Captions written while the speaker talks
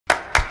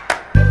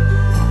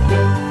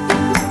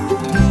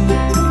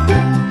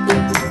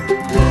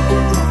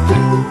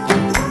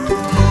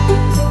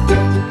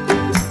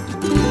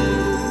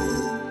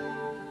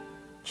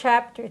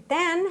Chapter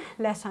 10,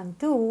 Lesson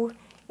 2,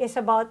 is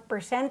about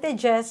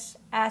percentages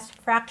as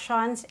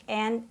fractions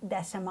and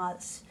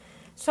decimals.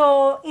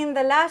 So, in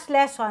the last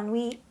lesson,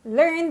 we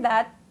learned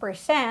that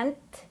percent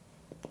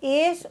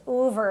is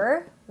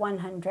over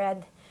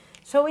 100.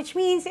 So, which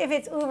means if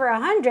it's over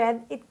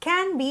 100, it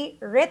can be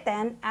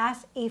written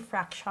as a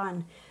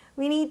fraction.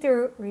 We need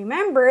to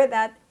remember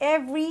that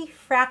every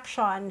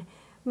fraction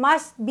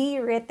must be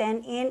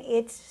written in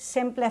its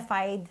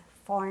simplified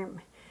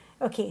form.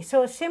 Okay,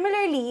 so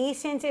similarly,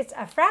 since it's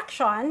a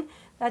fraction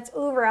that's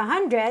over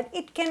 100,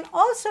 it can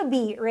also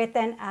be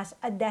written as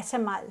a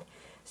decimal.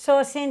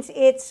 So since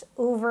it's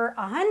over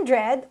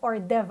 100 or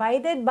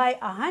divided by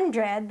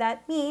 100,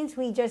 that means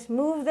we just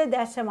move the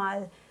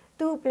decimal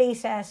 2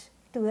 places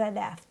to the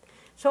left.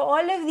 So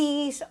all of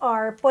these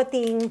are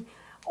putting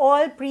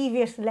all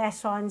previous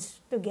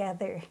lessons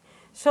together.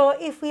 So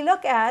if we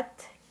look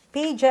at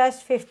pages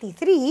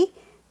 53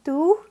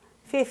 to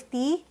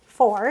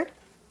 54,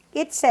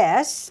 it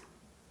says,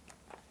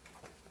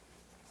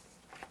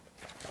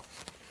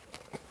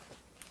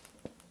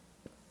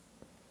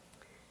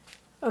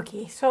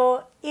 okay,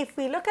 so if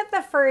we look at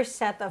the first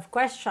set of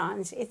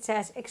questions, it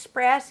says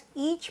express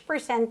each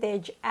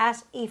percentage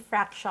as a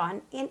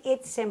fraction in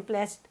its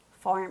simplest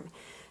form.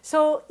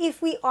 So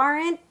if we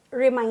aren't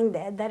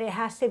reminded that it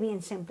has to be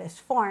in simplest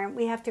form,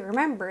 we have to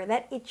remember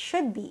that it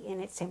should be in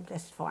its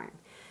simplest form.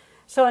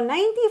 So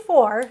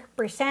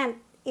 94%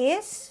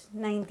 is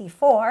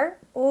 94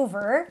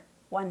 over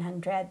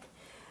 100.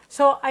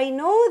 So I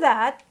know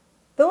that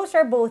those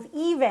are both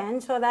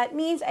even, so that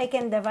means I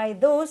can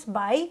divide those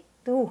by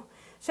 2.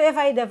 So if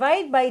I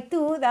divide by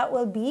 2, that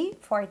will be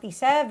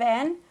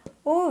 47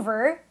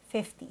 over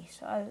 50.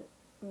 So I'll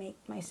make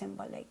my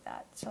symbol like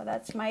that. So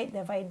that's my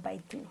divide by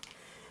 2.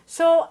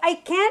 So I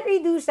can't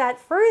reduce that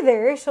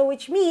further, so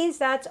which means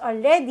that's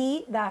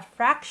already the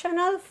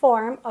fractional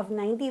form of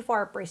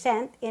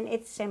 94% in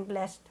its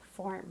simplest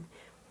form.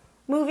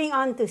 Moving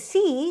on to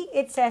C,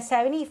 it says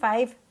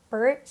 75%.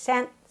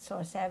 So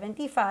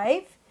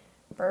 75%,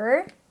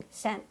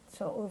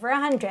 so over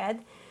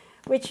 100.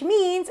 Which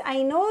means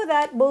I know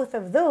that both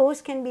of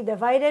those can be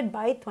divided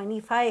by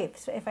 25.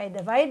 So if I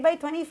divide by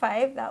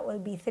 25, that will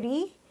be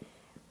 3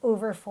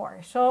 over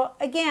 4. So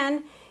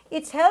again,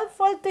 it's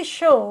helpful to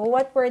show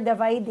what we're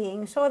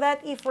dividing so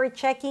that if we're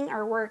checking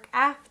our work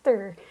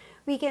after,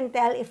 we can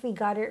tell if we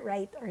got it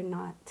right or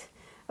not.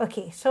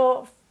 Okay,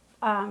 so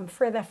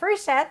for the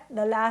first set,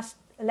 the last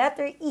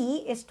letter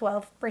E is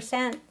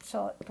 12%.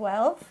 So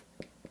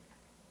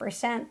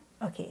 12%.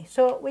 Okay,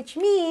 so which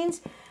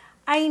means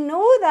I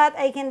know that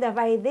I can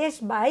divide this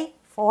by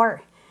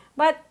 4.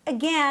 But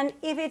again,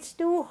 if it's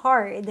too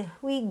hard,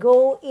 we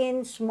go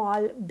in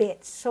small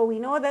bits. So we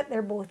know that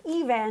they're both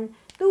even.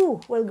 2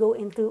 will go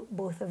into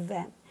both of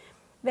them.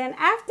 Then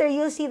after,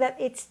 you'll see that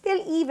it's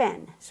still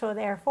even. So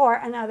therefore,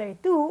 another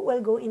 2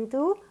 will go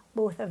into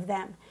both of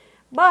them.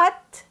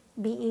 But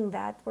being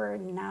that we're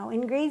now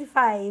in grade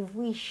 5,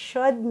 we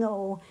should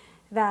know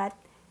that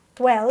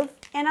 12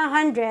 and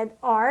 100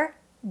 are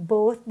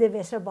both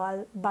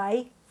divisible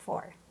by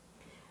 4.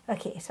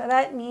 Okay, so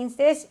that means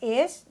this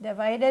is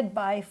divided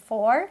by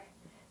 4.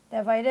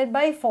 Divided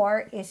by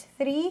 4 is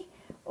 3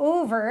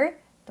 over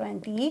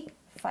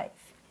 25.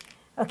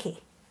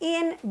 Okay,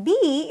 in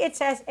B, it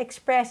says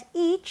express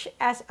each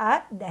as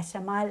a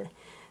decimal.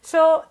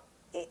 So,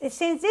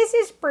 since this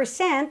is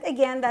percent,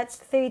 again, that's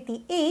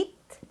 38%.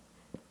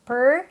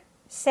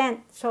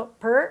 So,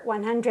 per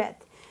 100.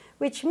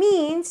 Which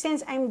means,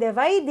 since I'm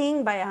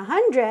dividing by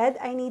 100,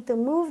 I need to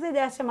move the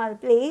decimal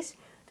place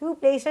 2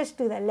 places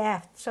to the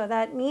left. So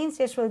that means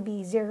this will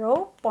be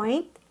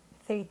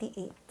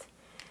 0.38.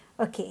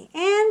 Okay,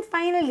 and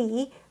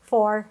finally,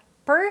 for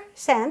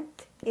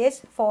percent is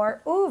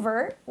 4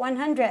 over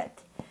 100,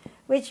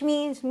 which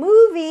means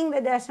moving the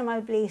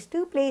decimal place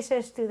 2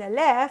 places to the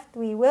left,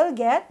 we will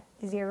get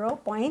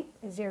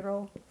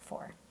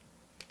 0.04.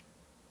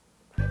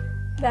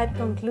 That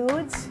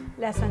concludes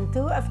Lesson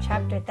 2 of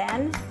Chapter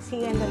 10.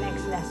 See you in the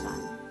next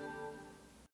lesson.